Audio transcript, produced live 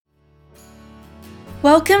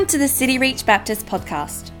Welcome to the City Reach Baptist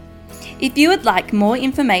podcast. If you would like more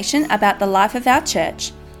information about the life of our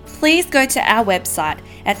church, please go to our website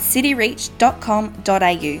at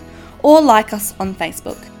cityreach.com.au or like us on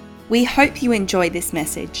Facebook. We hope you enjoy this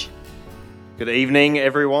message. Good evening,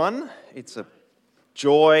 everyone. It's a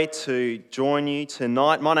joy to join you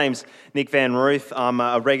tonight. My name's Nick Van Ruth. I'm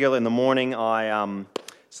a regular in the morning.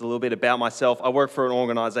 It's a little bit about myself. I work for an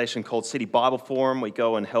organisation called City Bible Forum. We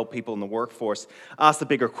go and help people in the workforce ask the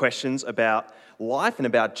bigger questions about life and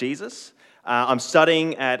about Jesus. I'm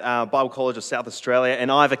studying at Bible College of South Australia, and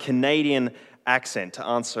I have a Canadian accent to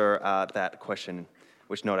answer that question,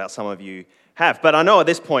 which no doubt some of you have. But I know at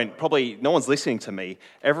this point, probably no one's listening to me.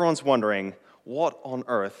 Everyone's wondering, what on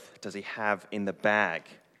earth does he have in the bag?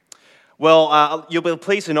 Well, you'll be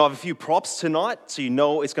pleased to know I have a few props tonight, so you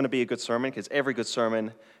know it's going to be a good sermon, because every good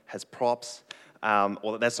sermon has props.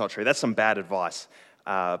 Well, that's not true. That's some bad advice.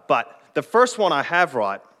 But the first one I have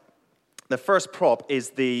right, the first prop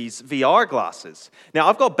is these VR glasses. Now,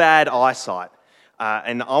 I've got bad eyesight,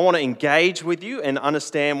 and I want to engage with you and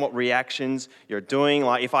understand what reactions you're doing.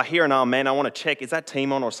 Like, if I hear an amen, I want to check, is that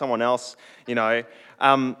Timon or someone else, you know?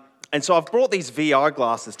 And so I've brought these VR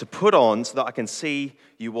glasses to put on so that I can see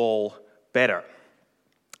you all better.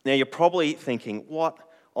 Now, you're probably thinking, what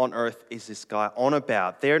on earth is this guy on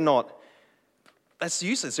about? That's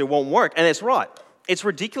useless, it won't work. And it's right. It's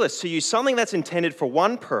ridiculous to use something that's intended for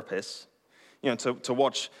one purpose, to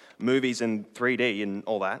watch movies in 3D and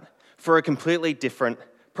all that, for a completely different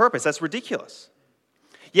purpose. That's ridiculous.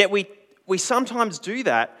 Yet we sometimes do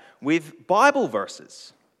that with Bible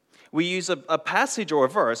verses. We use a passage or a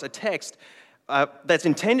verse, a text, that's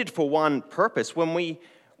intended for one purpose when we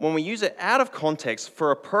use it out of context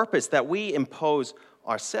for a purpose that we impose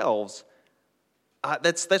ourselves.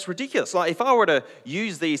 That's ridiculous. Like, if I were to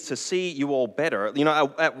use these to see you all better,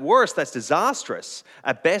 at worst, that's disastrous.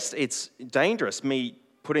 At best, it's dangerous, me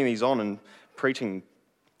putting these on and preaching,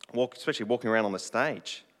 especially walking around on the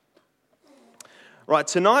stage. Right,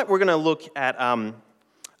 tonight we're going to look at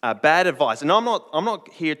bad advice. And I'm not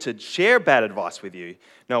here to share bad advice with you.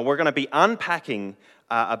 No, we're going to be unpacking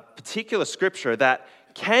a particular scripture that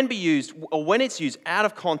can be used, or when it's used out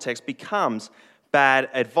of context, becomes bad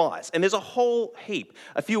advice. And there's a whole heap.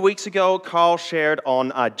 A few weeks ago, Carl shared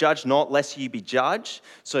on judge not, lest ye be judged.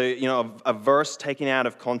 So, a verse taken out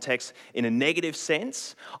of context in a negative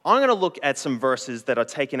sense. I'm going to look at some verses that are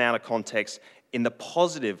taken out of context in the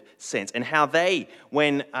positive sense, and how they,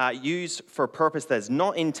 when used for a purpose that is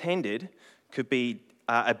not intended, could be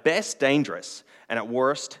at best dangerous and at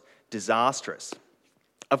worst disastrous.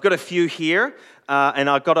 I've got a few here, and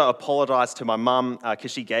I've got to apologize to my mum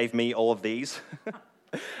because she gave me all of these.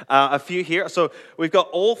 A few here. So we've got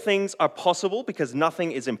all things are possible because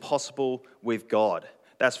nothing is impossible with God.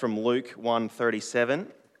 That's from Luke 1:37.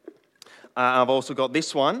 I've also got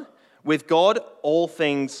this one. With God, all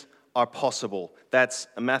things are possible. That's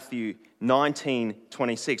Matthew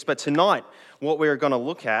 19:26. But tonight, what we're going to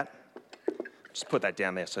look at, just put that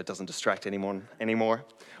down there so it doesn't distract anyone anymore.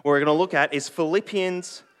 What we're going to look at is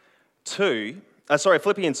Philippians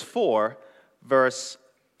 4, verse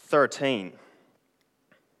 13.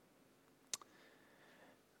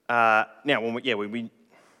 Now,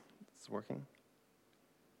 it's working.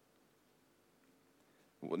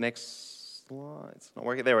 Next slide. It's not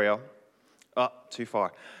working. There we go. Oh, too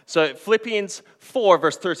far. So Philippians 4,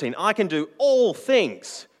 verse 13. I can do all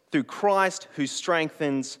things through Christ who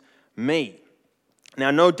strengthens me. Now,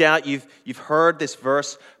 no doubt you've heard this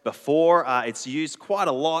verse before. It's used quite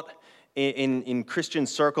a lot in Christian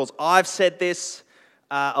circles. I've said this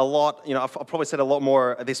a lot. I've probably said a lot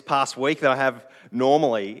more this past week than I have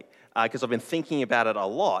normally because I've been thinking about it a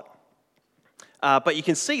lot. But you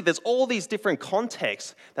can see there's all these different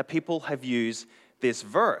contexts that people have used this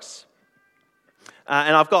verse.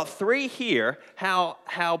 And I've got three here, how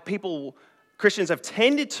Christians have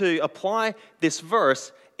tended to apply this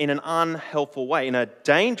verse in an unhelpful way, in a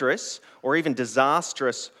dangerous or even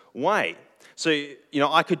disastrous way. So,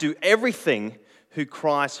 I could do everything through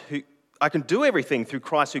Christ who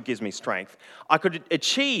gives me strength. I could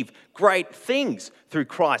achieve great things through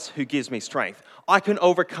Christ who gives me strength. I can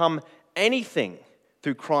overcome anything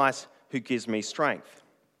through Christ who gives me strength.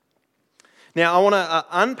 Now, I want to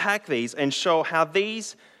unpack these and show how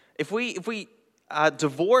these, if we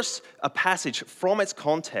divorce a passage from its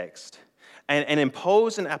context and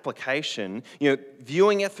impose an application,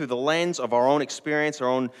 viewing it through the lens of our own experience, our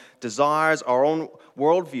own desires, our own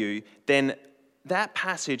worldview, then that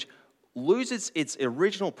passage loses its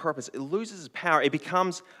original purpose. It loses its power.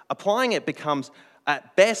 Applying it becomes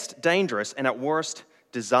at best dangerous and at worst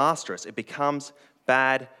disastrous. It becomes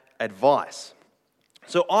bad advice.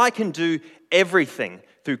 So I can do everything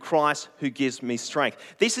through Christ who gives me strength.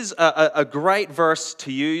 This is a great verse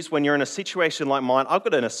to use when you're in a situation like mine. I've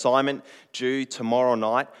got an assignment due tomorrow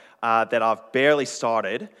night that I've barely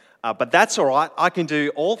started, but that's all right. I can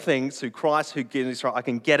do all things through Christ who gives me strength. I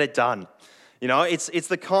can get it done. You know, it's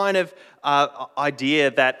the kind of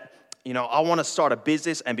idea that, you know, I want to start a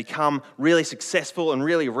business and become really successful and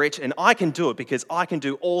really rich, and I can do it because I can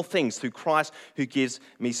do all things through Christ who gives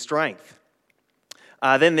me strength.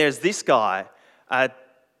 Then there's this guy,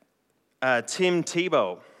 Tim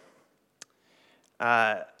Tebow.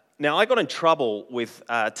 Now, I got in trouble with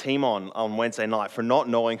Tim on Wednesday night for not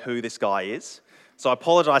knowing who this guy is. So I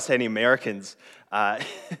apologize to any Americans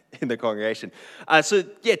in the congregation.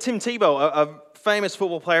 Tim Tebow, a famous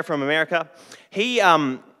football player from America, he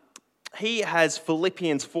has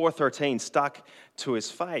Philippians 4:13 stuck to his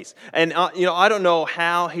face. And, I don't know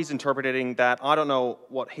how he's interpreting that. I don't know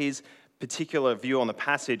what his particular view on the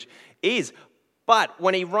passage is. But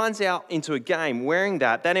when he runs out into a game wearing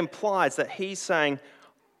that implies that he's saying,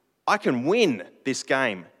 I can win this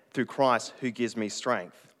game through Christ who gives me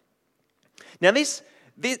strength. Now, this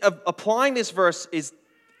applying this verse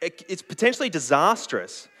it's potentially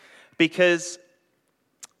disastrous because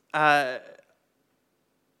when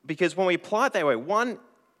we apply it that way, one,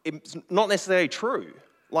 it's not necessarily true.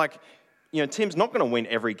 Like, Tim's not going to win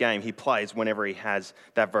every game he plays whenever he has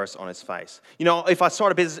that verse on his face. If I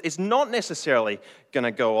start a business, it's not necessarily going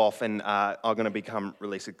to go off and I'm going to become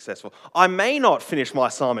really successful. I may not finish my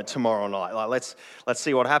assignment tomorrow night. Like, let's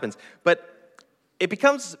see what happens. But it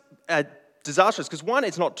becomes disastrous because, one,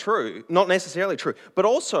 it's not true, not necessarily true, but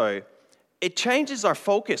also it changes our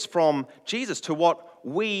focus from Jesus to what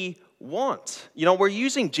we want. We're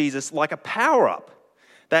using Jesus like a power-up.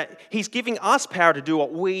 That he's giving us power to do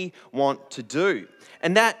what we want to do.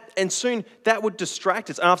 And soon that would distract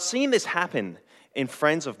us. And I've seen this happen in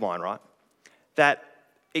friends of mine, right? That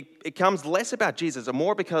it comes less about Jesus and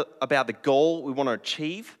more about the goal we want to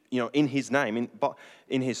achieve, in his name,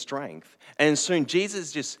 in his strength. And soon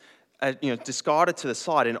Jesus just, discarded to the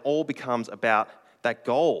side and all becomes about that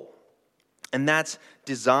goal. And that's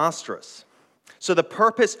disastrous. So the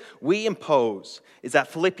purpose we impose is that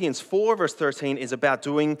Philippians 4 verse 13 is about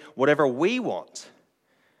doing whatever we want.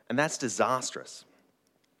 And that's disastrous.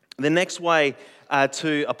 The next way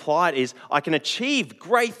to apply it is I can achieve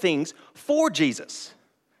great things for Jesus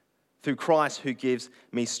through Christ who gives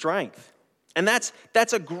me strength. And that's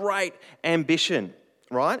a great ambition,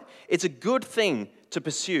 right? It's a good thing to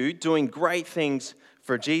pursue doing great things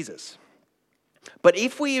for Jesus. But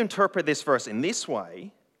if we interpret this verse in this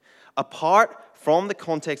way, apart from the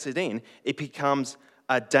context it's in, it becomes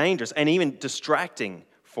dangerous and even distracting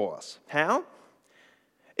for us. How?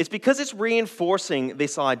 It's because it's reinforcing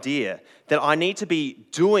this idea that I need to be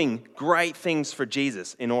doing great things for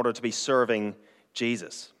Jesus in order to be serving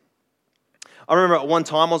Jesus. I remember at one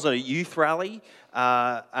time I was at a youth rally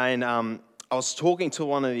and I was talking to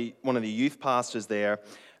one of the youth pastors there,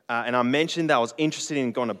 and I mentioned that I was interested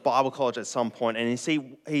in going to Bible college at some point, and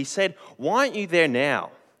he said, "Why aren't you there now?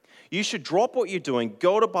 You should drop what you're doing,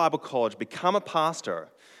 go to Bible college, become a pastor,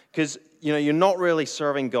 because you're not really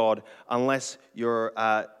serving God unless you're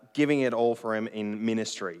giving it all for Him in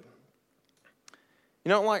ministry."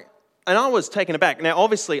 And I was taken aback. Now,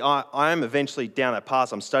 obviously, I am eventually down that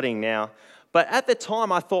path. I'm studying now. But at the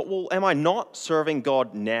time, I thought, well, am I not serving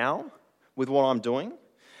God now with what I'm doing?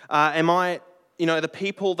 Am I, the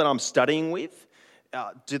people that I'm studying with,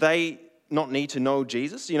 do they not need to know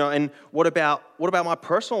Jesus? And what about my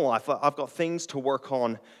personal life? I've got things to work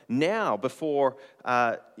on now before,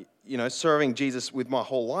 serving Jesus with my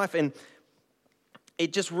whole life. And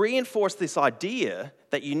it just reinforced this idea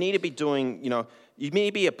that you need to be doing, you need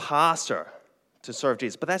to be a pastor to serve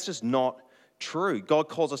Jesus. But that's just not true. God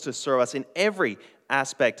calls us to serve us in every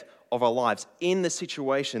aspect of our lives, in the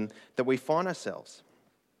situation that we find ourselves.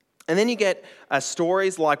 And then you get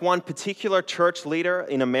stories like one particular church leader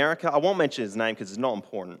in America. I won't mention his name because it's not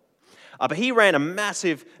important. But he ran a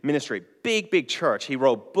massive ministry, big church. He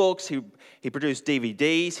wrote books. He produced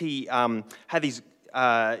DVDs. He had these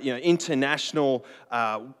international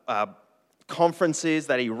conferences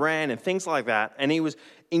that he ran and things like that. And he was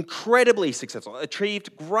incredibly successful,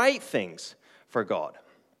 achieved great things for God.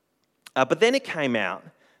 But then it came out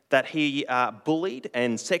that he bullied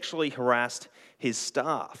and sexually harassed his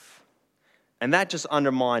staff. And that just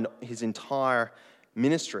undermined his entire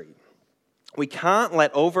ministry. We can't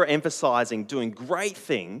let overemphasizing doing great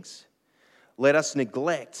things let us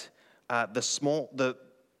neglect the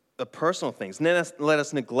personal things. Let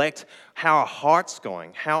us neglect how our heart's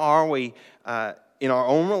going. How are we in our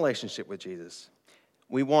own relationship with Jesus?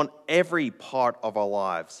 We want every part of our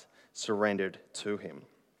lives surrendered to Him.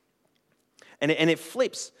 And it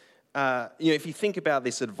flips. If you think about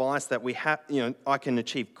this advice that we have, I can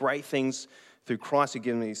achieve great things through Christ who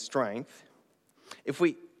gives me strength.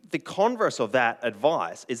 The converse of that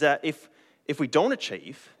advice is that if we don't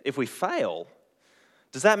achieve, if we fail,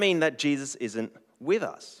 does that mean that Jesus isn't with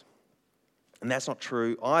us? And that's not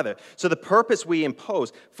true either. So the purpose we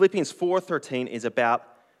impose, Philippians 4:13, is about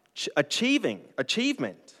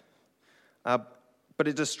achievement. But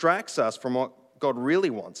it distracts us from what God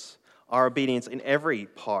really wants, our obedience in every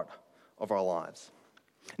part of our lives.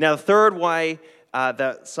 Now, the third way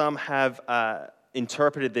that some have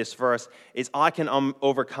interpreted this verse is I can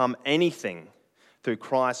overcome anything through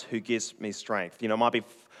Christ who gives me strength. Might be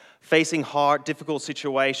facing hard, difficult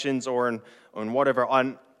situations or in whatever.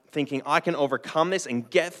 I'm thinking I can overcome this and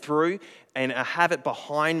get through and have it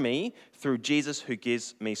behind me through Jesus who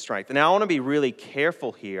gives me strength. Now, I want to be really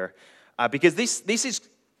careful here because this is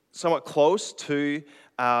somewhat close to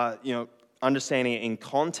understanding it in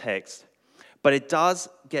context, but it does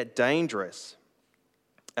get dangerous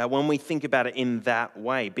when we think about it in that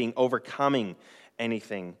way, being overcoming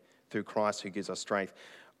anything through Christ who gives us strength.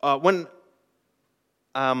 I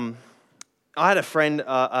had a friend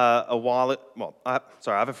I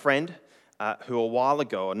have a friend who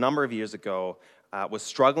a number of years ago, was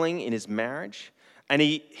struggling in his marriage, and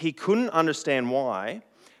he couldn't understand why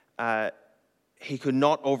he could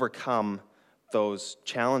not overcome those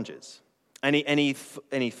challenges. And he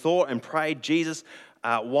thought and prayed, Jesus,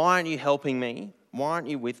 why aren't you helping me? Why aren't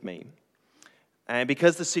you with me? And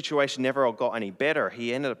because the situation never got any better,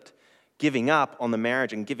 he ended up giving up on the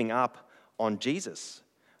marriage and giving up on Jesus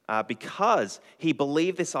because he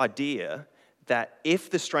believed this idea that if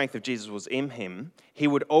the strength of Jesus was in him, he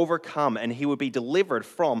would overcome and he would be delivered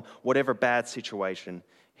from whatever bad situation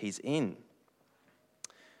he's in.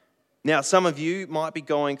 Now, some of you might be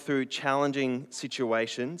going through challenging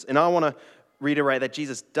situations, and I want to reiterate that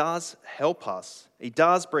Jesus does help us. He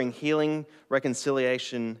does bring healing,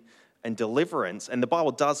 reconciliation, and deliverance, and the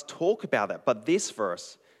Bible does talk about that, but this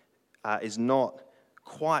verse is not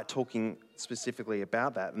quite talking specifically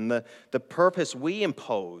about that. And the purpose we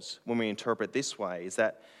impose when we interpret this way is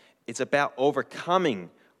that it's about overcoming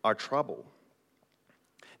our trouble.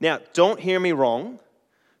 Now, don't hear me wrong.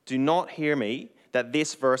 Do not hear me that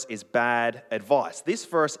this verse is bad advice. This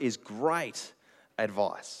verse is great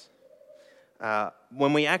advice.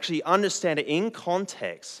 When we actually understand it in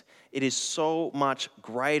context, it is so much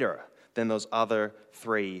greater than those other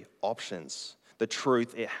three options, the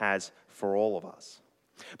truth it has for all of us.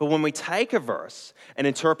 But when we take a verse and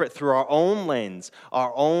interpret through our own lens,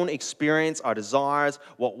 our own experience, our desires,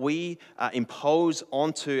 what we impose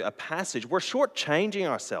onto a passage, we're shortchanging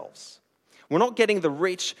ourselves. We're not getting the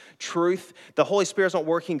rich truth. The Holy Spirit's not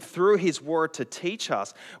working through His Word to teach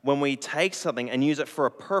us. When we take something and use it for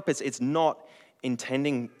a purpose it's not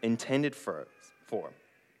intended for.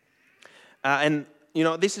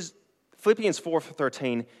 This is Philippians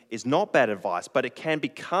 4:13 is not bad advice, but it can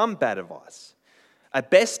become bad advice. At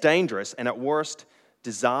best dangerous and at worst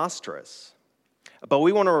disastrous. But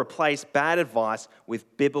we want to replace bad advice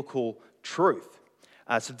with biblical truth.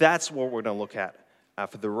 So that's what we're going to look at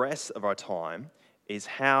for the rest of our time, is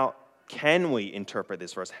how can we interpret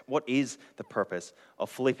this verse? What is the purpose of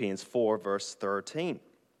Philippians 4 verse 13?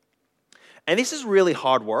 And this is really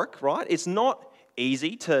hard work, right? It's not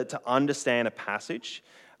easy to understand a passage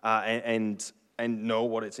and know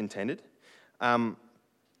what it's intended. And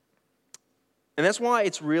that's why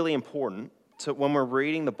it's really important to, when we're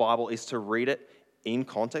reading the Bible, is to read it in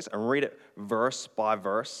context and read it verse by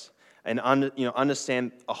verse and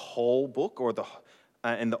understand a whole book or the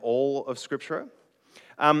all of Scripture.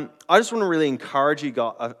 I just want to really encourage you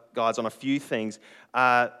guys on a few things.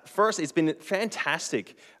 First, it's been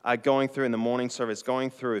fantastic going through in the morning service, going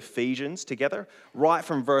through Ephesians together, right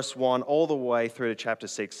from verse 1 all the way through to chapter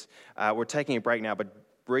 6. We're taking a break now, but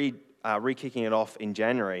re-kicking it off in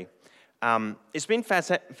January. It's been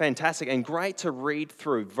fantastic and great to read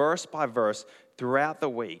through verse by verse throughout the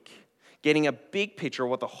week, getting a big picture of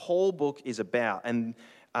what the whole book is about, and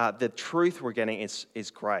the truth we're getting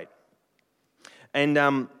is great.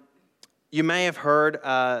 And you may have heard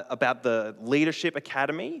about the Leadership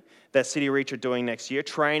Academy that City Reach are doing next year,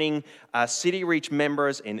 training City Reach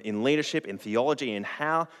members in leadership, in theology, and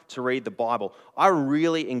how to read the Bible. I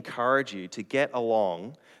really encourage you to get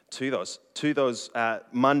along to those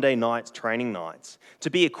Monday nights, training nights, to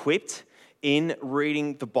be equipped in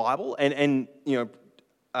reading the Bible and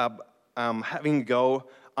having a go,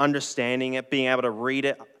 understanding it, being able to read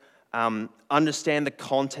it, understand the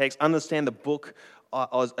context, understand the book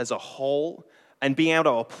as a whole, and being able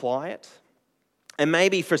to apply it. And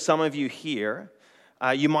maybe for some of you here,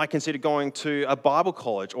 you might consider going to a Bible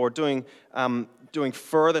college or doing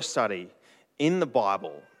further study in the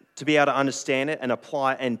Bible to be able to understand it and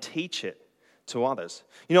apply and teach it to others.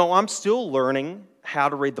 I'm still learning how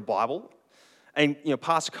to read the Bible. And,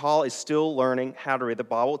 Pastor Kyle is still learning how to read the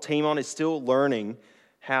Bible. Timon is still learning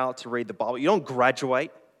how to read the Bible. You don't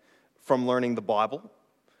graduate from learning the Bible.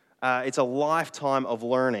 It's a lifetime of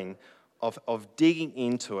learning, of digging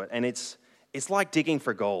into it. And it's like digging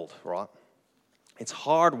for gold, right? It's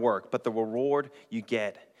hard work, but the reward you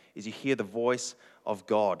get is you hear the voice of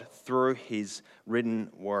God through His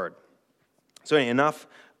written word. So enough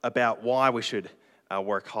about why we should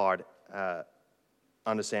work hard,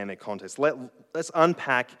 understand the context. Let's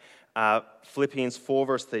unpack Philippians 4,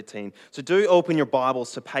 verse 13. So do open your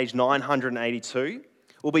Bibles to page 982.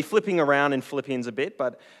 We'll be flipping around in Philippians a bit,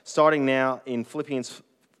 but starting now in Philippians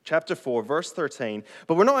chapter 4, verse 13.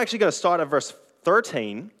 But we're not actually going to start at verse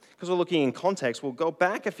 13, because we're looking in context. We'll go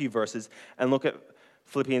back a few verses and look at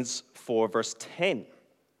Philippians 4, verse 10.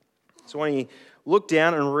 So why don't you look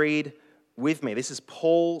down and read with me. This is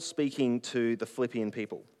Paul speaking to the Philippian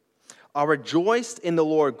people. I rejoiced in the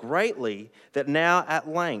Lord greatly that now at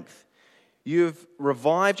length you've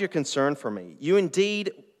revived your concern for me. You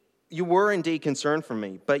were indeed concerned for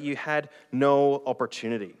me, but you had no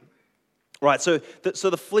opportunity. Right, so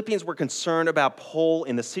the Philippians were concerned about Paul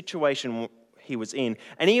in the situation he was in,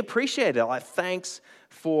 and he appreciated it. Like, thanks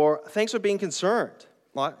for being concerned.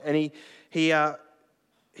 Like, and he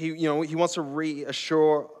wants to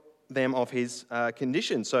reassure them of his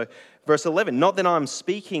condition. So, verse 11: not that I'm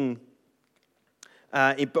speaking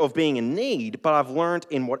of being in need, but I've learned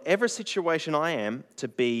in whatever situation I am to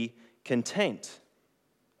be content.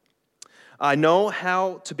 I know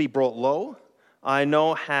how to be brought low. I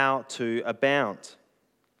know how to abound.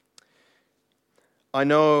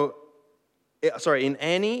 In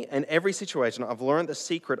any and every situation, I've learned the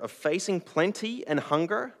secret of facing plenty and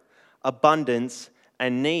hunger, abundance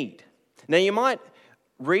and need. Now, you might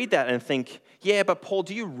read that and think, yeah, but Paul,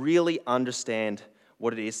 do you really understand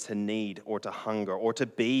what it is to need or to hunger or to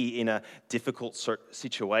be in a difficult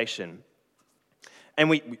situation? And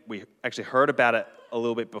we actually heard about it a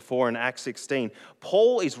little bit before in Acts 16.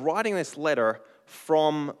 Paul is writing this letter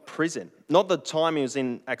from prison. Not the time he was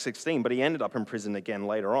in Acts 16, but he ended up in prison again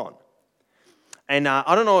later on. And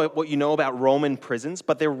I don't know what you know about Roman prisons,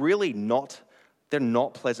 but they're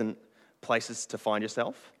not pleasant places to find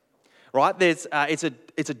yourself, right? It's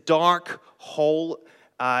a dark hole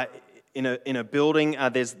in a building.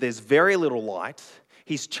 There's very little light.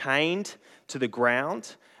 He's chained to the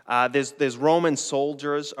ground. There's Roman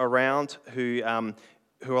soldiers around who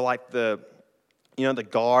are like the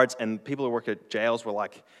guards, and people who work at jails were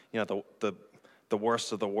like, the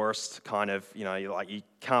worst of the worst kind of, you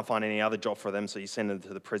can't find any other job for them, so you send them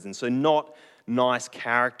to the prison. So not nice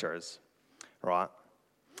characters, right?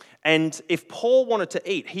 And if Paul wanted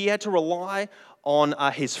to eat, he had to rely on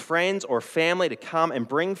his friends or family to come and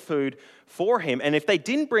bring food for him. And if they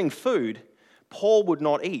didn't bring food, Paul would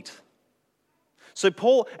not eat. So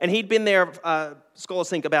Paul, and he'd been there, scholars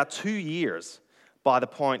think, about 2 years by the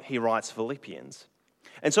point he writes Philippians.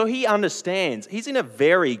 And so he understands, he's in a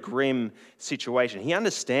very grim situation. He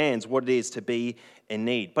understands what it is to be in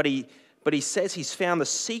need. But he says he's found the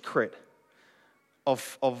secret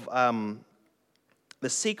of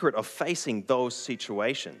facing those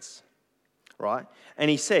situations, right?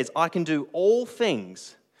 And he says, I can do all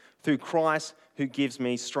things through Christ who gives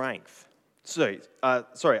me strength. I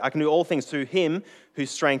can do all things through him who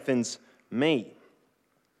strengthens me.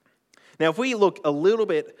 Now, if we look a little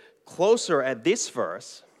bit closer at this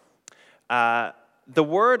verse, the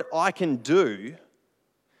word I can do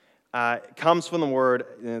comes from the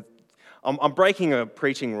word, I'm breaking a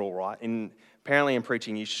preaching rule, right? Apparently in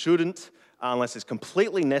preaching, you shouldn't, unless it's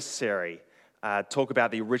completely necessary, talk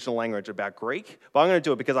about the original language, about Greek. But I'm going to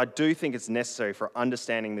do it because I do think it's necessary for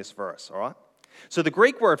understanding this verse, all right? So the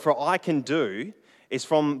Greek word for I can do is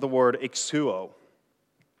from the word exuo.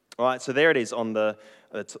 All right, so there it is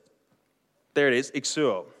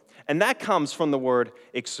exuo. And that comes from the word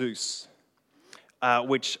exus,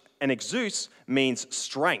 which an exus means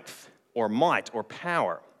strength or might or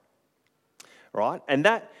power. Right? And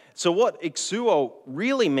so what exuo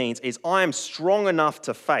really means is I am strong enough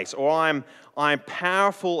to face, or I'm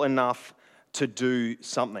powerful enough to do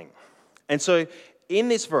something. And so in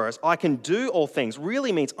this verse, I can do all things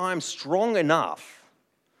really means I'm strong enough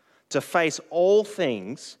to face all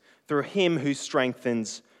things through him who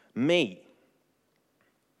strengthens me.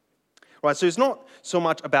 Right, so it's not so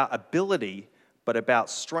much about ability, but about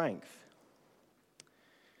strength.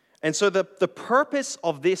 And so the purpose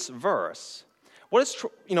of this verse, what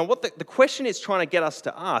the question is trying to get us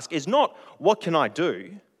to ask is not, what can I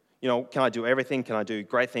do? Can I do everything? Can I do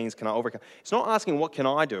great things? Can I overcome? It's not asking what can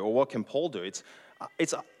I do or what can Paul do.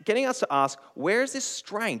 It's getting us to ask, where is this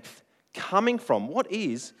strength coming from? What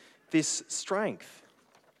is this strength?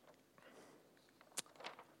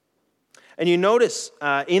 And you notice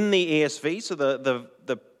in the ESV, so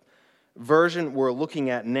the version we're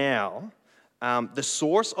looking at now, the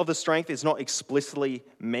source of the strength is not explicitly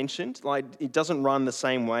mentioned. Like, it doesn't run the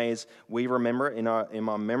same way as we remember in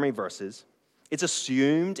our memory verses. It's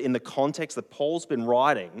assumed in the context that Paul's been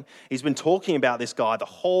writing. He's been talking about this guy the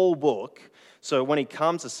whole book. So when he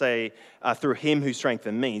comes to say, through him who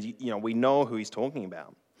strengthened me, we know who he's talking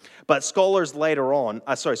about. But scholars later on,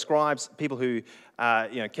 scribes, people who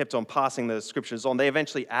kept on passing the scriptures on, they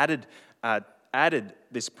eventually added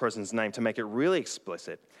this person's name to make it really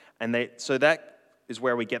explicit. So that is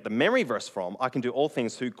where we get the memory verse from. I can do all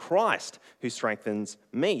things through Christ who strengthens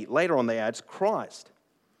me. Later on they add Christ.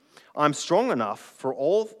 I'm strong enough for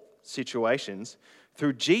all situations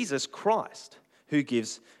through Jesus Christ who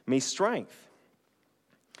gives me strength.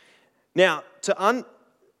 Now, to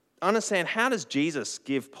understand how does Jesus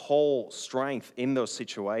give Paul strength in those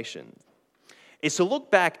situations, is to look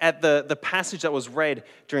back at the passage that was read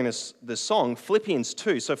during this song, Philippians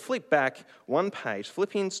 2. So flip back one page,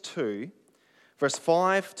 Philippians 2, verse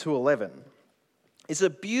 5 to 11. It's a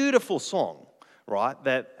beautiful song, right,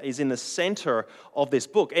 that is in the center of this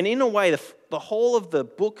book. And in a way, the whole of the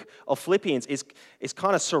book of Philippians is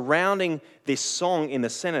kind of surrounding this song in the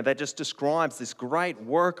center that just describes this great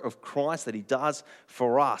work of Christ that he does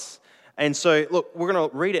for us. And so, look, we're going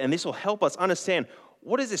to read it, and this will help us understand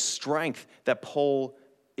what is this strength that Paul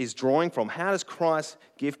is drawing from. How does Christ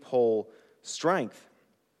give Paul strength?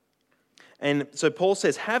 And so Paul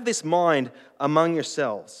says, have this mind among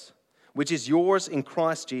yourselves, which is yours in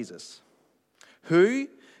Christ Jesus, who,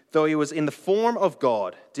 though he was in the form of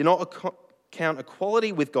God, did not count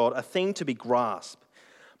equality with God a thing to be grasped,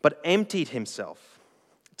 but emptied himself,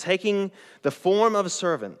 taking the form of a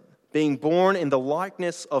servant, being born in the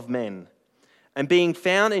likeness of men, and being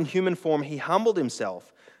found in human form, he humbled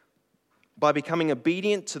himself by becoming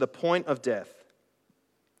obedient to the point of death,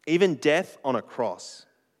 even death on a cross.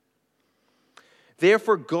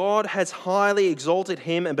 Therefore, God has highly exalted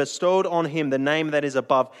him and bestowed on him the name that is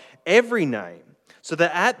above every name, so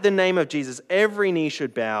that at the name of Jesus every knee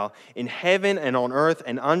should bow in heaven and on earth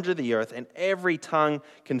and under the earth, and every tongue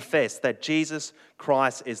confess that Jesus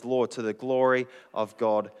Christ is Lord, to the glory of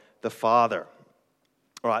God the Father.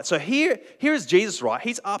 All right, so here is Jesus, right?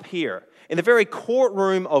 He's up here in the very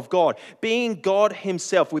courtroom of God, being God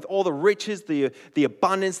himself with all the riches, the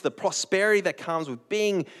abundance, the prosperity that comes with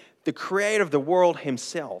being the creator of the world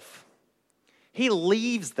himself. He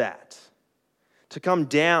leaves that to come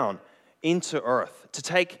down into earth, to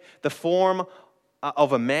take the form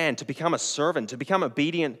of a man, to become a servant, to become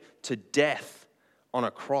obedient to death on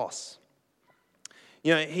a cross.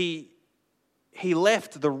 He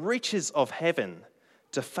left the riches of heaven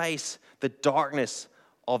to face the darkness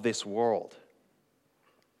of this world.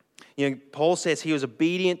 Paul says he was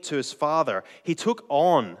obedient to his Father. He took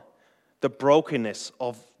on the brokenness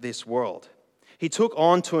of this world. He took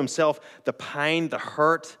on to himself the pain, the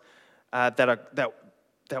hurt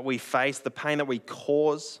that we face, the pain that we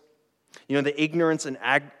cause, the ignorance and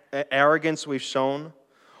arrogance we've shown,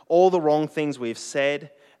 all the wrong things we've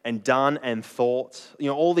said and done and thought,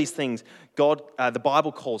 all these things God, the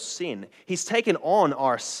Bible calls sin. He's taken on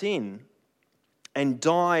our sin and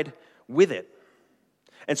died with it.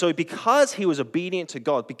 And so because he was obedient to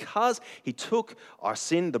God, because he took our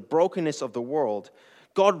sin, the brokenness of the world,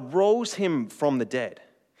 God rose him from the dead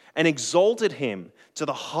and exalted him to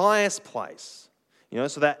the highest place,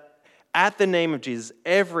 so that at the name of Jesus,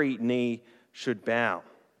 every knee should bow.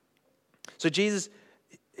 So Jesus,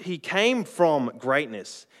 he came from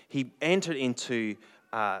greatness. He entered into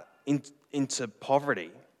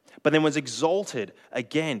poverty, but then was exalted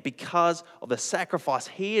again because of the sacrifice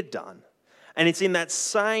he had done. And it's in that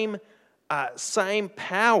same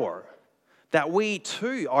power that we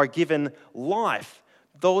too are given life,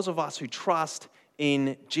 those of us who trust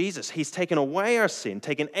in Jesus. He's taken away our sin,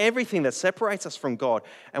 taken everything that separates us from God,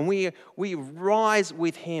 and we rise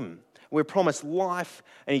with him. We're promised life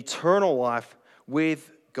and eternal life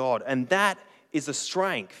with God. And that is the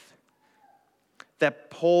strength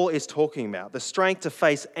that Paul is talking about, the strength to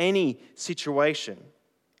face any situation.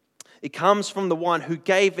 It comes from the one who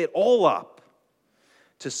gave it all up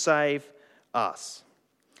to save us.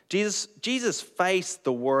 Jesus faced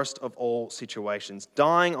the worst of all situations,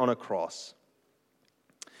 dying on a cross.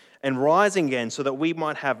 and rising again so that we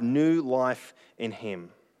might have new life in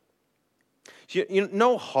him.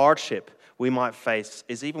 No hardship we might face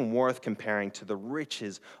is even worth comparing to the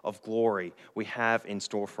riches of glory we have in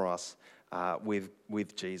store for us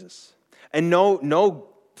with Jesus. And no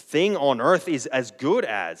thing on earth is as good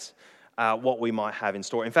as what we might have in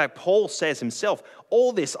store. In fact, Paul says himself,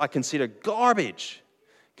 all this I consider garbage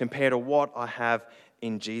compared to what I have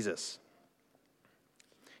in Jesus.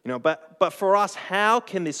 But for us, how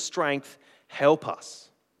can this strength help us?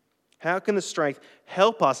 How can the strength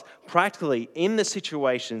help us practically in the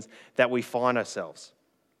situations that we find ourselves?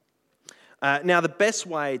 Now, the best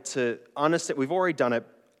way to understand, we've already done it,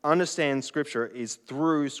 understand Scripture is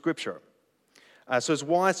through Scripture. So it's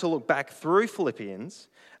wise to look back through Philippians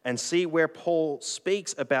and see where Paul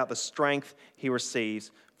speaks about the strength he receives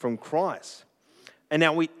from Christ. And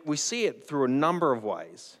now we see it through a number of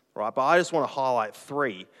ways, right? But I just want to highlight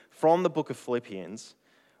 3 from the book of Philippians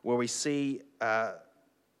where we see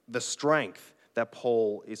the strength that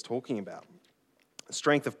Paul is talking about. A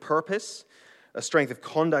strength of purpose, a strength of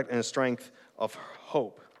conduct, and a strength of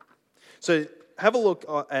hope. So have a look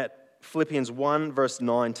at Philippians 1 verse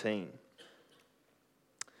 19.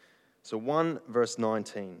 So 1 verse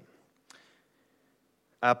 19.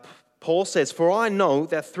 Paul says, "For I know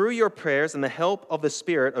that through your prayers and the help of the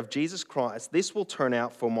Spirit of Jesus Christ, this will turn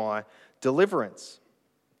out for my deliverance,"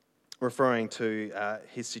 referring to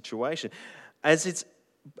his situation. As it's,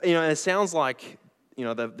 it sounds like,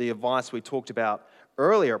 the advice we talked about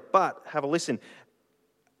earlier, but have a listen.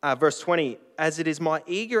 Verse 20, "As it is my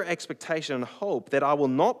eager expectation and hope that I will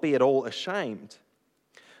not be at all ashamed,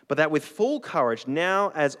 but that with full courage,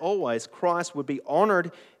 now as always, Christ would be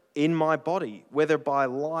honored in my body, whether by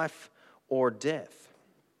life or death."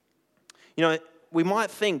 We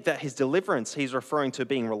might think that his deliverance, he's referring to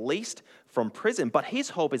being released from prison, but his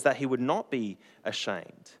hope is that he would not be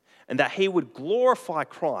ashamed and that he would glorify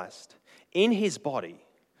Christ in his body,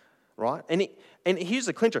 right? And here's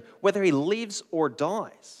the clincher, whether he lives or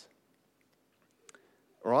dies,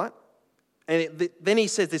 right? And then he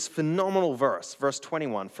says this phenomenal verse, verse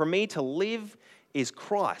 21, "For me to live is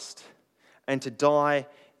Christ, and to die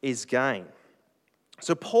is gain."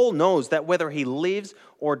 So Paul knows that whether he lives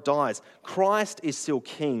or dies, Christ is still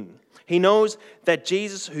king. He knows that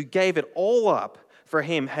Jesus, who gave it all up for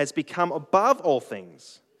him, has become above all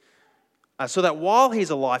things, so that while he's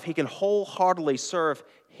alive, he can wholeheartedly serve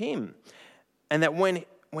him, and that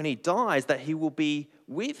when he dies, that he will be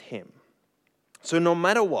with him. So no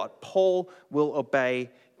matter what, Paul will obey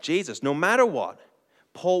Jesus. No matter what,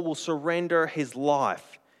 Paul will surrender his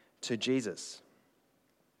life to Jesus.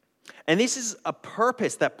 And this is a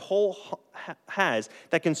purpose that Paul has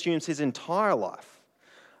that consumes his entire life.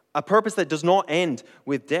 A purpose that does not end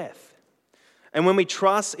with death. And when we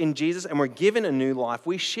trust in Jesus and we're given a new life,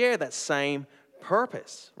 we share that same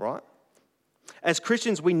purpose, right? As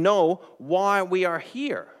Christians, we know why we are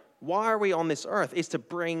here. Why are we on this earth? It's to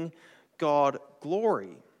bring God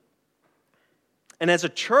glory. And as a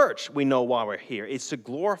church, we know why we're here. It's to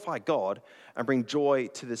glorify God and bring joy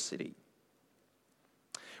to the city.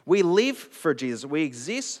 We live for Jesus. We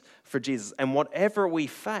exist for Jesus. And whatever we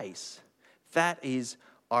face, that is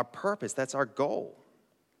our purpose. That's our goal.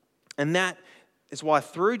 And that is why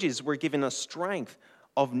through Jesus, we're given a strength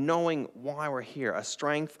of knowing why we're here, a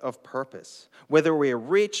strength of purpose. Whether we're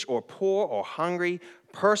rich or poor or hungry,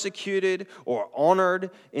 persecuted or honored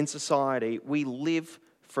in society, we live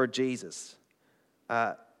for Jesus.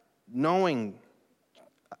 For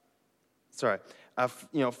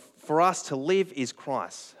us to live is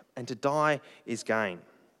Christ and to die is gain.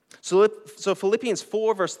 So Philippians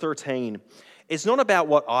 4 verse 13, it's not about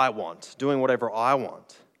what I want, doing whatever I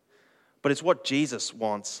want, but it's what Jesus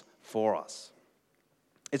wants for us.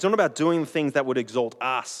 It's not about doing things that would exalt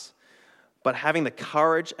us, but having the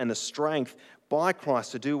courage and the strength by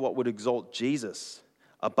Christ to do what would exalt Jesus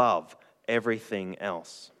above everything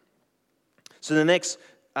else. So the next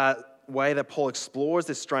way that Paul explores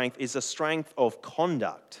this strength is the strength of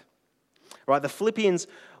conduct. Right? The Philippians,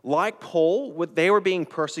 like Paul, they were being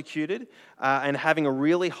persecuted and having a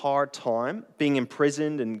really hard time, being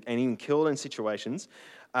imprisoned and even killed in situations.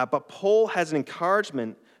 But Paul has an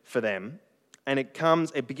encouragement for them, and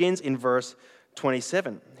it begins in verse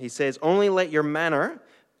 27. He says, "Only let your manner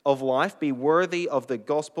of life be worthy of the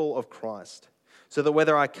gospel of Christ, so that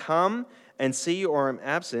whether I come and see you or am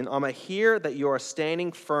absent, I may hear that you are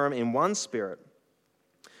standing firm in one spirit,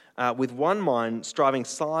 with one mind, striving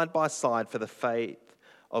side by side for the faith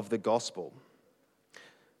of the gospel."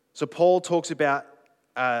 So Paul talks about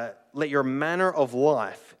let your manner of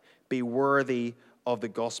life be worthy of the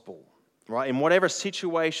gospel. right? In whatever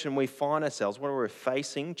situation we find ourselves, whether we're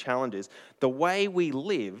facing challenges, the way we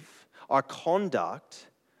live, our conduct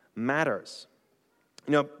matters.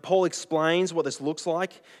 Paul explains what this looks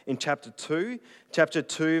like in chapter 2. Chapter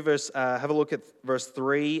 2, have a look at verse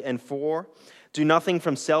 3 and 4. Do nothing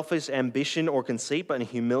from selfish ambition or conceit, but in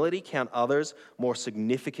humility count others more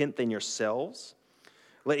significant than yourselves.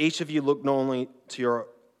 Let each of you look not only to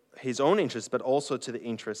his own interests, but also to the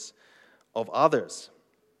interests of others.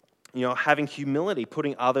 Having humility,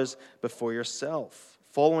 putting others before yourself,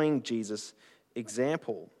 following Jesus'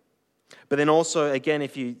 example. But then also, again,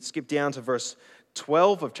 if you skip down to verse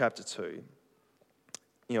 12 of chapter 2,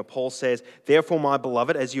 Paul says, therefore, my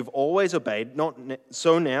beloved, as you've always obeyed,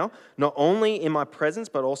 so now, not only in my presence,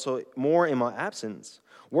 but also more in my absence,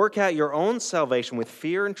 work out your own salvation with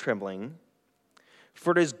fear and trembling,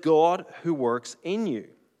 for it is God who works in you,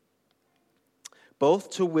 both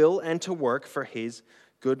to will and to work for his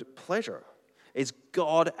good pleasure. It's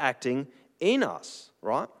God acting in us,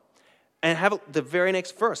 right? And have the very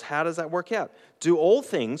next verse. How does that work out? Do all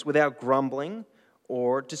things without grumbling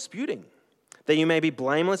or disputing, that you may be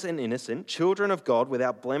blameless and innocent, children of God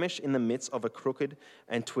without blemish in the midst of a crooked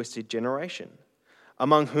and twisted generation,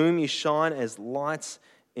 among whom you shine as lights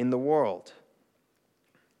in the world.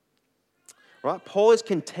 Right? Paul is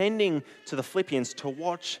contending to the Philippians to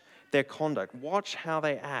watch their conduct, watch how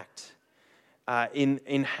they act,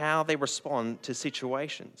 in how they respond to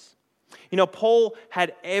situations. Paul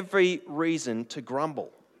had every reason to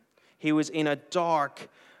grumble. He was in a dark,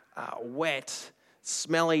 wet,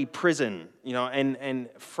 smelly prison, and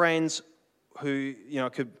friends who,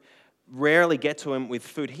 could rarely get to him with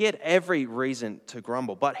food. He had every reason to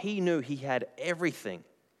grumble, but he knew he had everything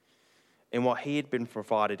in what he had been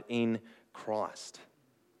provided in Christ.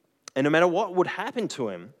 And no matter what would happen to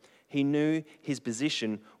him, he knew his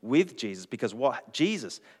position with Jesus because what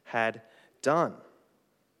Jesus had done.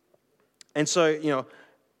 And so,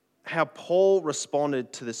 how Paul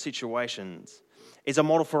responded to the situations is a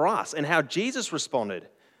model for us, and how Jesus responded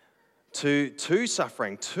to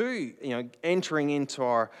suffering, to entering into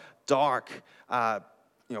our dark,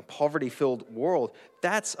 poverty-filled world.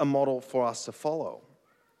 That's a model for us to follow.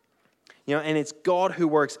 And it's God who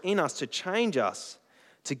works in us to change us,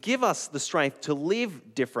 to give us the strength to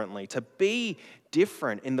live differently, to be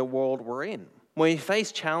different in the world we're in. When we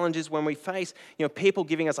face challenges, when we face people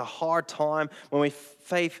giving us a hard time, when we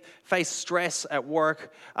face stress at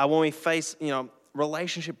work, when we face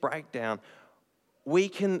relationship breakdown,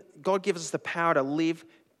 God gives us the power to live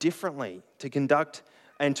differently, to conduct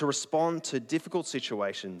and to respond to difficult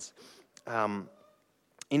situations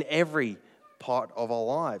in every part of our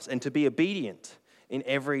lives, and to be obedient in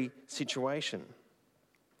every situation.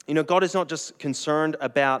 God is not just concerned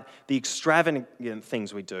about the extravagant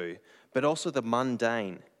things we do, but also the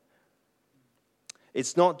mundane.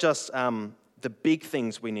 It's not just the big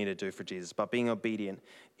things we need to do for Jesus, but being obedient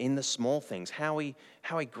in the small things. How we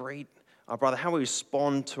greet our brother, how we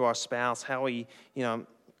respond to our spouse, how we,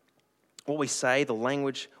 what we say, the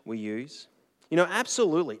language we use.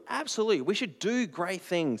 Absolutely, we should do great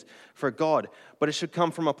things for God, but it should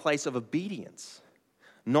come from a place of obedience,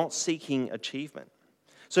 not seeking achievement.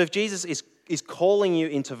 So if Jesus is calling you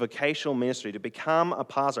into vocational ministry to become a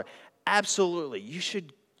pastor, absolutely, you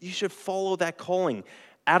should follow that calling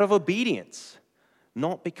out of obedience,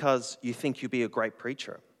 not because you think you'll be a great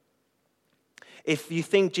preacher. If you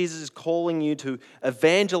think Jesus is calling you to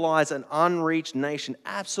evangelize an unreached nation,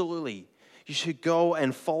 absolutely, you should go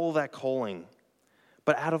and follow that calling,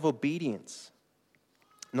 but out of obedience,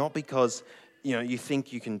 not because you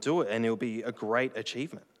think you can do it and it'll be a great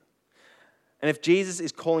achievement. And if Jesus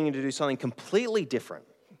is calling you to do something completely different,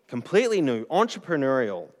 completely new,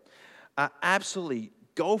 entrepreneurial, absolutely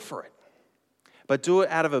go for it. But do it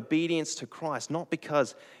out of obedience to Christ, not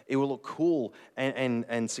because it will look cool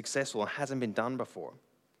and successful and hasn't been done before.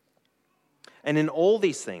 And in all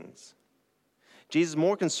these things, Jesus is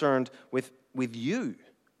more concerned with you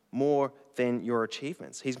more than your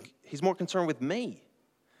achievements. He's more concerned with me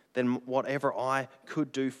than whatever I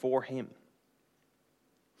could do for him.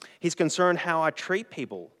 He's concerned how I treat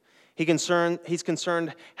people. He's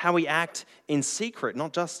concerned how we act in secret,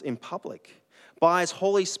 not just in public. By his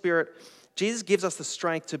Holy Spirit, Jesus gives us the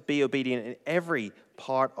strength to be obedient in every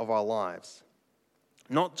part of our lives,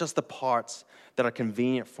 not just the parts that are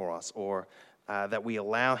convenient for us or that we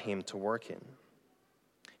allow him to work in.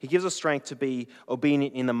 He gives us strength to be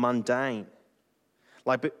obedient in the mundane,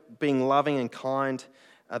 like being loving and kind,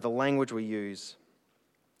 the language we use,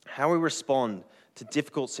 how we respond to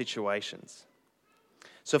difficult situations.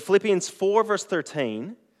 So Philippians 4 verse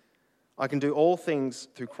 13, I can do all things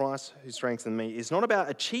through Christ who strengthens me, is not about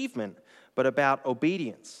achievement, but about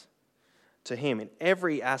obedience to Him in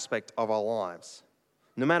every aspect of our lives,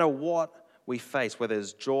 no matter what we face, whether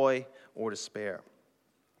it's joy or despair.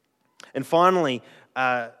 And finally,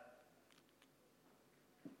 Paul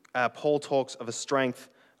talks of a strength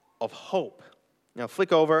of hope. Now,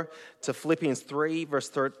 flick over to Philippians 3,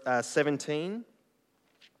 verse 17,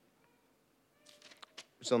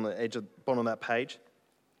 which is on the edge of the bottom of that page.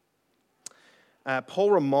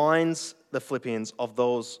 Paul reminds the Philippians of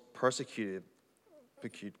those persecuting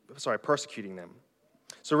them.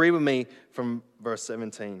 So read with me from verse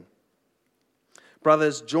 17.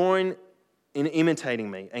 Brothers, join in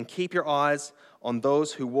imitating me and keep your eyes on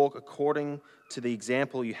those who walk according to the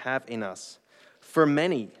example you have in us. For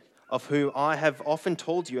many of whom I have often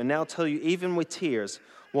told you and now tell you even with tears,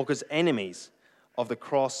 walk as enemies of the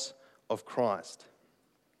cross of Christ.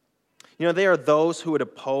 You know, there are those who would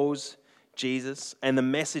oppose Jesus and the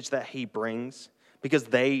message that He brings because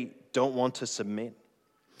they don't want to submit.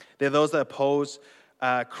 There are those that oppose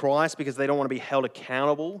Christ because they don't want to be held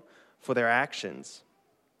accountable for their actions.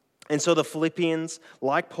 And so the Philippians,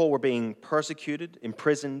 like Paul, were being persecuted,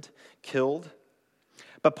 imprisoned, killed.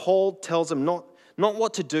 But Paul tells them not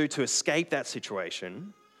what to do to escape that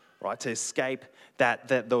situation, right? To escape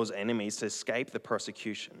those enemies, to escape the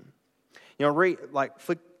persecution. You know,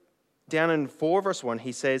 flick down in 4 verse 1,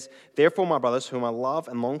 he says, "Therefore, my brothers, whom I love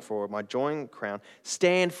and long for, my joy and crown,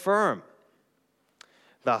 stand firm.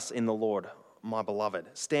 Thus in the Lord, my beloved,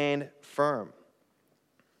 stand firm."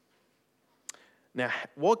 Now,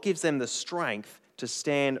 what gives them the strength to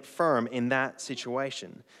stand firm in that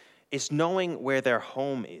situation is knowing where their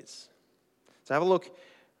home is. So have a look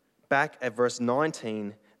back at verse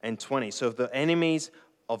 19 and 20. So the enemies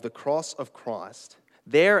of the cross of Christ,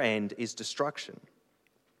 their end is destruction.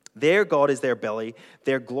 Their God is their belly,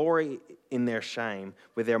 their glory in their shame,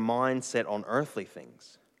 with their mind set on earthly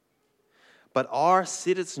things. But our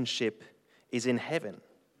citizenship is in heaven.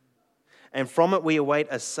 And from it we await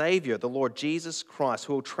a Savior, the Lord Jesus Christ,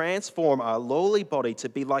 who will transform our lowly body to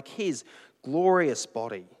be like His glorious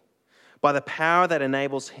body, by the power that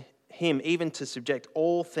enables Him even to subject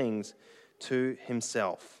all things to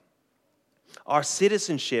Himself. Our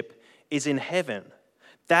citizenship is in heaven.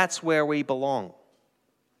 That's where we belong.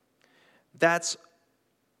 That's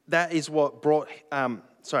what brought.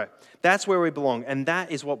 That's where we belong, and that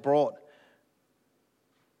is what brought.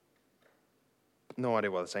 No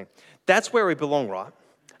idea what I'm saying. That's where we belong, right?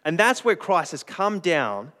 And that's where Christ has come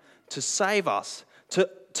down to save us,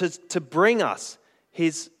 to bring us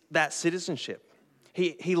that citizenship.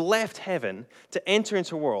 He left heaven to enter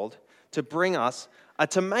into a world to bring us,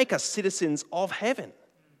 to make us citizens of heaven.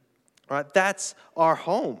 Right? That's our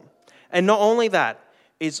home. And not only that,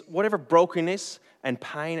 is whatever brokenness and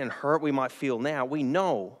pain and hurt we might feel now, we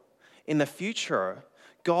know in the future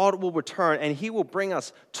God will return and He will bring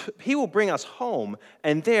us home,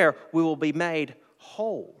 and there we will be made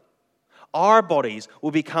whole. Our bodies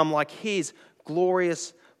will become like His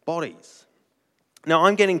glorious bodies. Now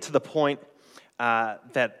I'm getting to the point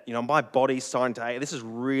that my body's starting to ache. This is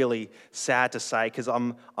really sad to say because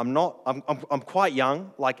I'm quite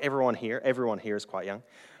young, like everyone here. Everyone here is quite young.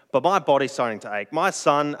 But my body's starting to ache. My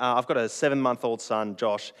son, I've got a 7-month-old son,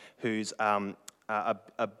 Josh, who's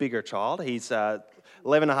a bigger child. He's 11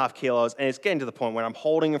 and a half kilos, and it's getting to the point when I'm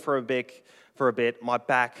holding him for a bit, my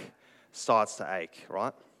back starts to ache,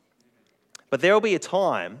 right? But there will be a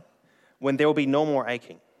time when there will be no more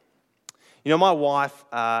aching. You know, my wife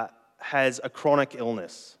has a chronic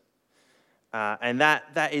illness, and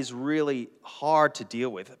that is really hard to deal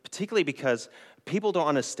with, particularly because people don't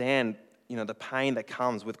understand the pain that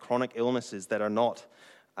comes with chronic illnesses that are not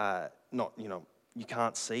you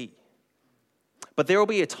can't see. But there will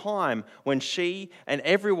be a time when she and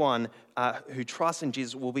everyone who trusts in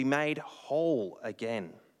Jesus will be made whole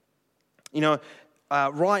again.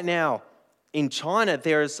 Right now in China,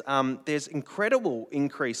 there's incredible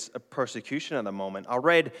increase of persecution at the moment. I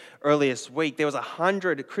read earlier this week there was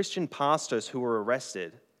 100 Christian pastors who were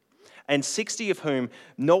arrested, and 60 of whom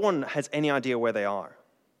no one has any idea where they are.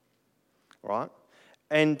 Right?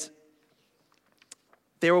 And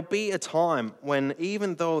there will be a time when,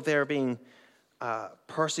 even though they're being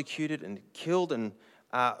persecuted and killed and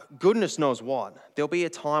goodness knows what, there'll be a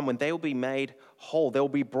time when they will be made whole. They will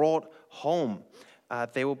be brought home.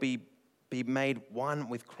 They will be made one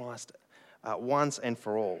with Christ once and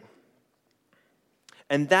for all.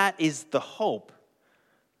 And that is the hope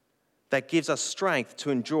that gives us strength to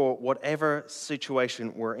endure whatever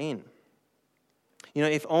situation we're in.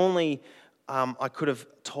 If only I could have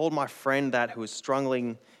told my friend who was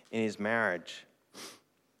struggling in his marriage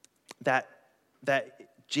that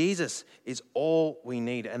Jesus is all we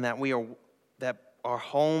need, and that our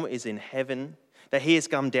home is in heaven, that he has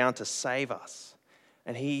come down to save us,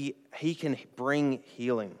 and he can bring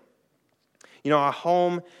healing. Our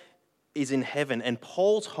home is in heaven, and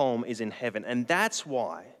Paul's home is in heaven, and that's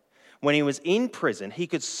why when he was in prison, he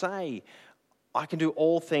could say, I can do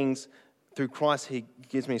all things through Christ, he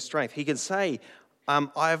gives me strength. He could say,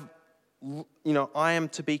 I am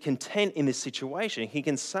to be content in this situation. He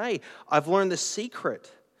can say, I've learned the secret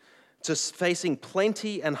to facing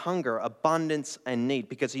plenty and hunger, abundance and need,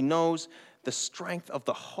 because he knows the strength of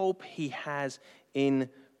the hope he has in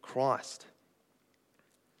Christ.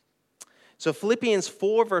 So Philippians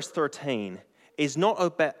 4 verse 13 is not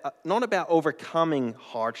about overcoming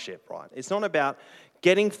hardship, right? It's not about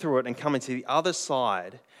getting through it and coming to the other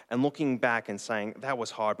side and looking back and saying, that was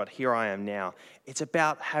hard, but here I am now. It's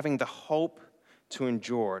about having the hope to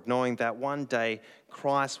endure, knowing that one day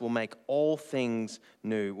Christ will make all things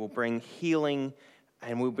new, will bring healing,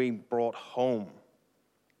 and will be brought home.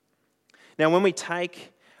 Now, when we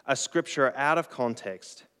take a scripture out of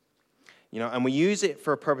context, and we use it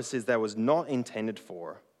for purposes that was not intended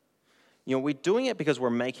for, we're doing it because we're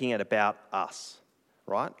making it about us,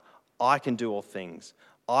 right? I can do all things.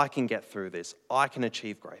 I can get through this. I can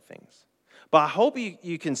achieve great things. But I hope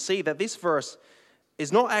you can see that this verse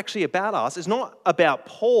is not actually about us. It's not about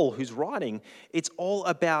Paul who's writing. It's all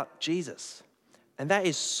about Jesus. And that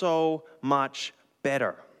is so much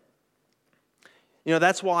better.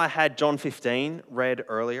 That's why I had John 15 read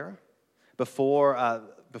earlier before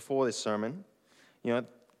this sermon,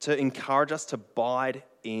 to encourage us to abide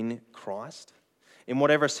in Christ. In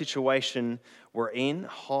whatever situation we're in,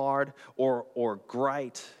 hard or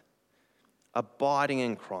great, abiding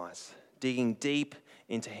in Christ, digging deep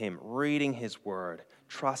into him, reading his word,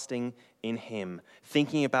 trusting in him,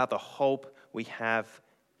 thinking about the hope we have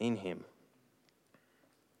in him.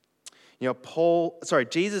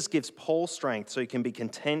 Jesus gives Paul strength so he can be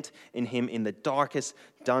content in him in the darkest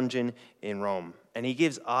dungeon in Rome. And he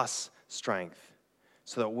gives us strength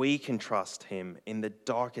so that we can trust him in the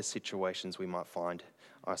darkest situations we might find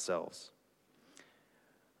ourselves.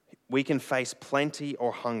 We can face plenty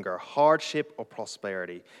or hunger, hardship or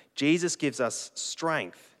prosperity. Jesus gives us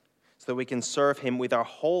strength so that we can serve him with our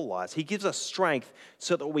whole lives. He gives us strength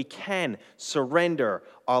so that we can surrender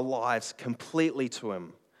our lives completely to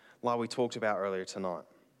him, like we talked about earlier tonight.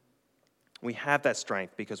 We have that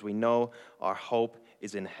strength because we know our hope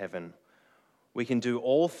is in heaven. We can do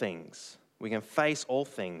all things. We can face all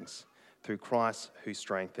things through Christ who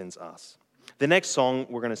strengthens us. The next song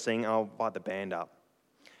we're going to sing, I'll invite the band up,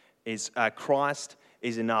 is Christ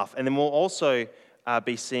is Enough. And then we'll also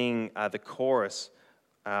be singing the chorus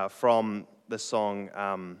from the song,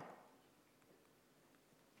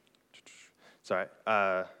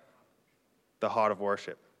 The Heart of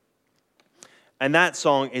Worship. And that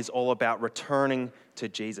song is all about returning to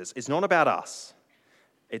Jesus. It's not about us.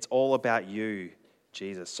 It's all about you,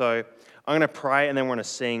 Jesus. So I'm going to pray and then we're going to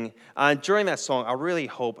sing. During that song, I really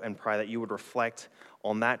hope and pray that you would reflect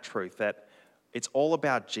on that truth, that it's all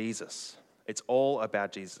about Jesus. It's all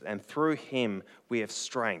about Jesus. And through him, we have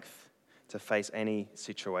strength to face any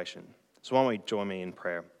situation. So why don't we join me in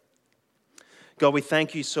prayer? God, we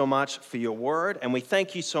thank you so much for your word, and we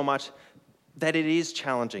thank you so much that it is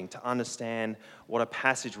challenging to understand what a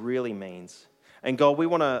passage really means. And God, we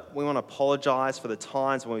want to apologize for the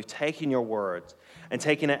times when we've taken your words and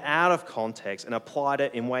taken it out of context and applied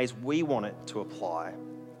it in ways we want it to apply.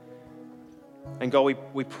 And God,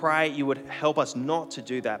 we pray you would help us not to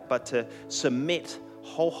do that, but to submit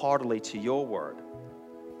wholeheartedly to your word.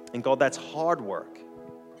 And God, that's hard work.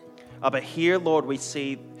 But here, Lord, we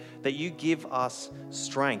see that you give us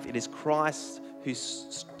strength. It is Christ who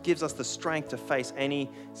gives us the strength to face any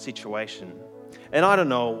situation. And I don't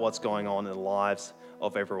know what's going on in the lives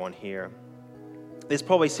of everyone here. There's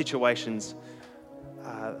probably situations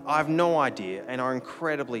I have no idea and are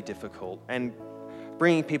incredibly difficult and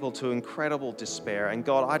bringing people to incredible despair. And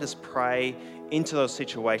God, I just pray into those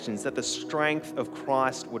situations that the strength of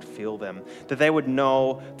Christ would fill them, that they would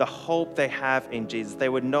know the hope they have in Jesus. They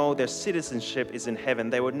would know their citizenship is in heaven.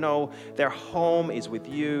 They would know their home is with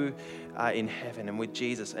you in heaven and with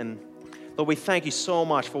Jesus. And Lord, we thank you so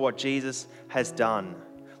much for what Jesus has done,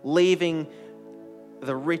 leaving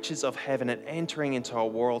the riches of heaven and entering into our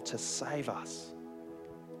world to save us.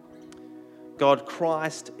 God,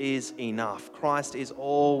 Christ is enough. Christ is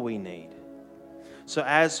all we need. So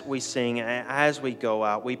as we sing and as we go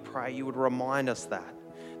out, we pray you would remind us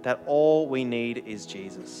that all we need is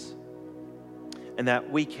Jesus. And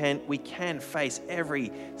that we can face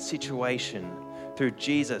every situation through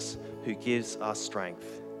Jesus who gives us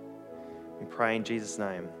strength. We pray in Jesus'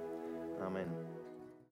 name. Amen.